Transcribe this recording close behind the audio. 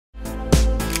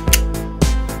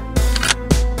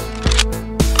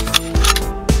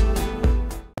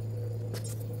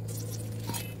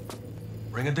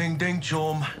Ring-a-ding-ding,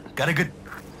 chum. Got a good...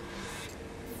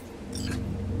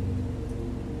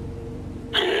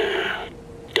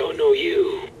 Don't know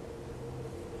you.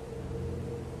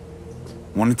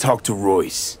 Want to talk to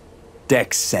Royce.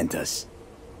 Dex sent us.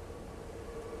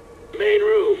 Main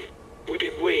room. We've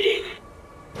been waiting.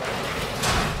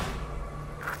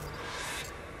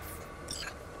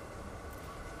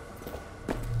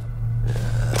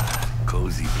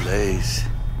 Cozy place.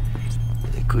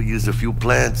 They could use a few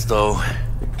plants, though.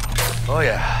 Oh,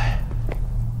 yeah.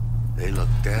 They look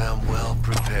damn well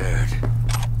prepared.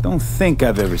 Don't think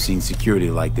I've ever seen security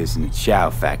like this in a chow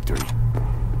factory.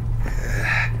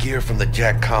 Gear from the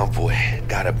Jack convoy.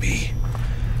 Gotta be.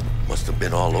 Must have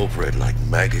been all over it like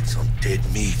maggots on dead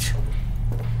meat.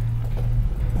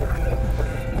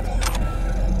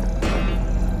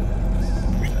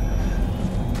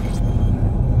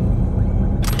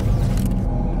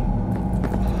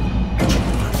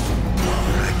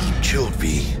 Keep chilled,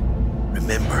 V.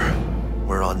 Remember,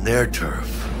 we're on their turf.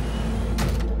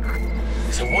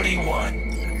 So what do you want?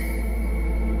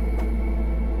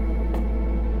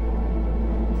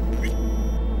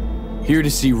 Here to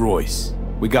see Royce.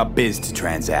 We got biz to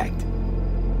transact.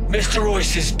 Mr.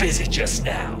 Royce is busy just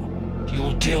now.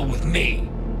 You'll deal with me.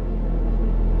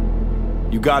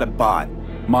 You got a bot.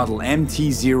 Model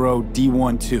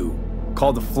MT0D12.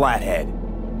 Called the Flathead.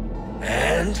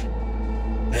 And?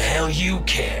 The hell you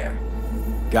care?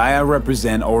 Guy I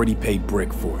represent already paid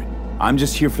Brick for it. I'm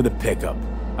just here for the pickup.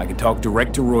 I can talk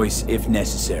direct to Royce if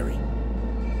necessary.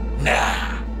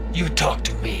 Nah, you talk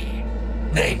to me.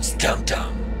 Name's Dum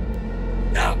Dum.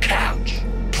 Now couch,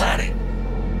 planet.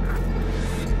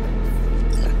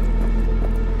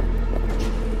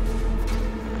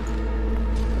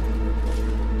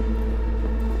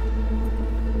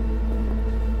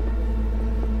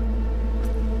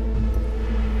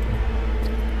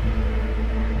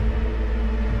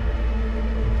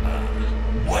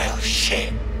 Well,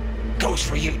 shit. Goes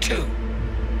for you too.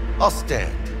 I'll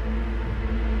stand.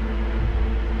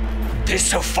 This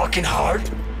so fucking hard?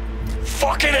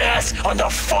 Fucking ass on the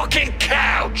fucking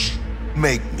couch!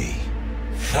 Make me.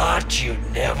 Thought you'd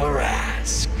never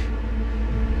ask.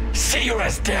 Sit your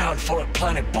ass down for a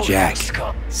planet bullet. Jack,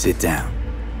 sit down.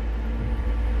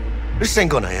 This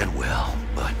ain't gonna end well,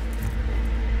 but...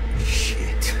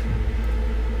 shit.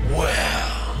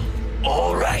 Well,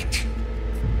 alright.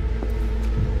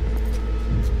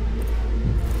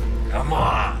 Come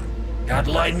on.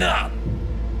 Gotta lighten up.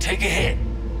 Take a hit.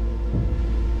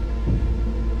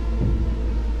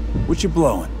 What you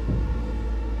blowing?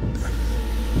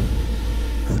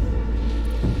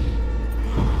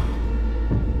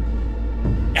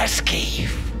 Esquive.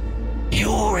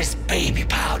 Pure as baby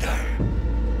powder.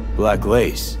 Black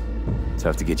lace.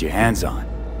 Tough to get your hands on.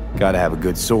 Gotta have a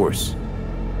good source.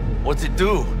 What's it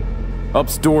do?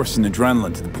 Ups Dorf's and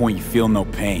adrenaline to the point you feel no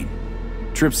pain.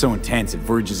 Trip so intense it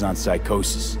verges on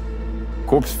psychosis.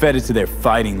 Corps fed it to their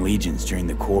fighting legions during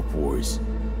the Corp Wars.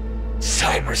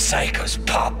 Cyber psychos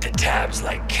pop the tabs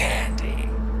like candy.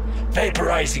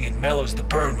 Vaporizing it mellows the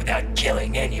burn without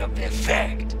killing any of the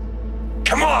effect.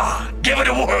 Come on, give it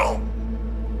a whirl!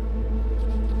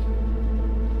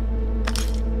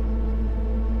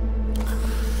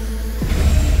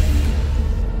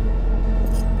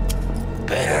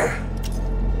 Better?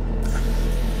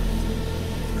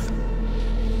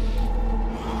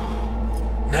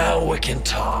 Now we can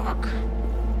talk.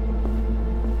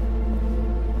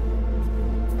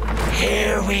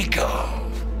 Here we go.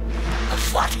 A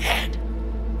Flathead.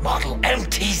 Model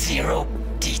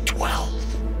MT0D12.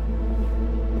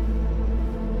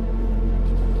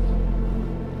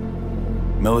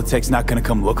 Militech's not gonna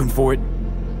come looking for it?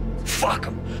 Fuck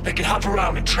them. They can hop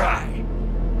around and try.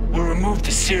 We'll remove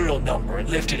the serial number and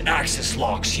lifted access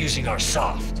locks using our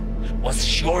soft. Once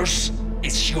it's yours,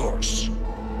 it's yours.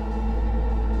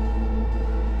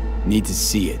 Need to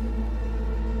see it.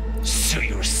 Suit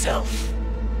yourself.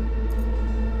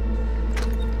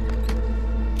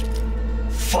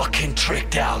 Fucking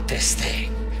tricked out this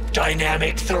thing.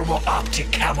 Dynamic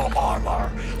thermo-optic camo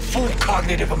armor. Full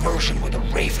cognitive immersion with a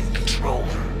Raven controller.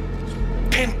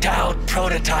 Pimped out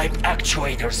prototype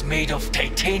actuators made of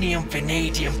titanium,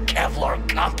 vanadium, Kevlar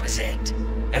composite.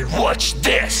 And watch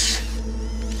this!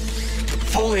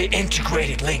 Fully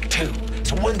integrated link too,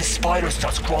 so when the spider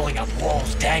starts crawling up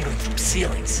walls dangling from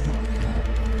ceilings.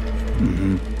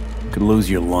 Could lose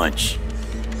your lunch.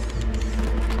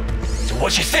 So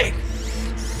what you think?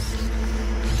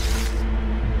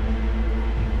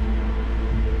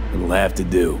 It'll have to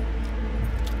do.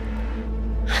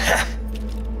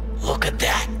 Look at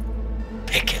that.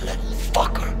 Picky little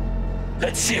fucker.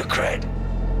 Let's see your cred.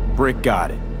 Brick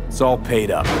got it. It's all paid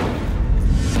up.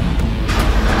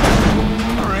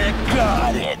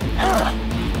 Flathead, huh?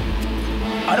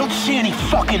 I don't see any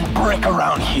fucking brick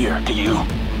around here, do you?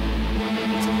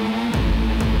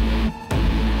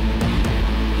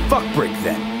 Fuck brick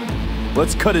then.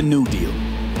 Let's cut a new deal.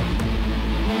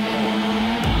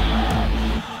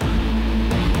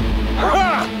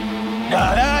 Ha!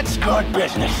 Now that's good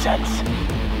business sense.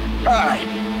 Alright,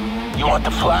 you want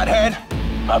the Flathead?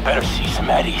 I better see some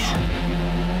eddies.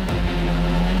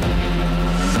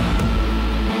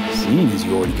 Seeing as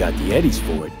you already got the eddies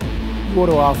for it, you ought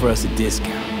to offer us a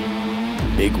discount.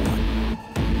 A big one.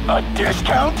 A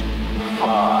discount?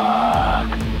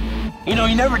 Fuck. You know,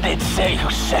 you never did say who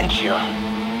sent you.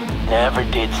 Never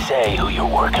did say who you're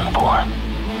working for.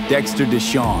 Dexter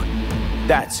Deshawn.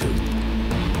 That's who.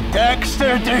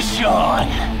 Dexter Deshawn.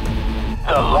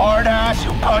 The lord ass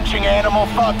who punching animal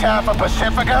fucked half of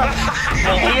Pacifica?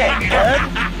 And he ain't dead?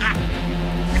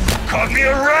 Called me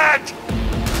a rat!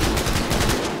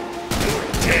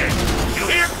 Dead. You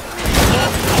hear?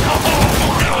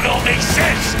 Now it all makes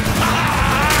sense!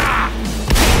 Ah!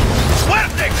 Where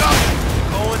they go?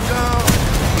 Going down.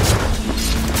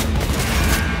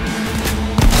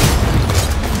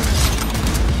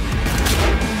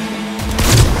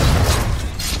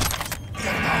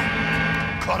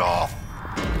 Cut off.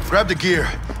 Grab the gear.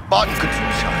 Bottom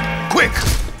control shot. Quick!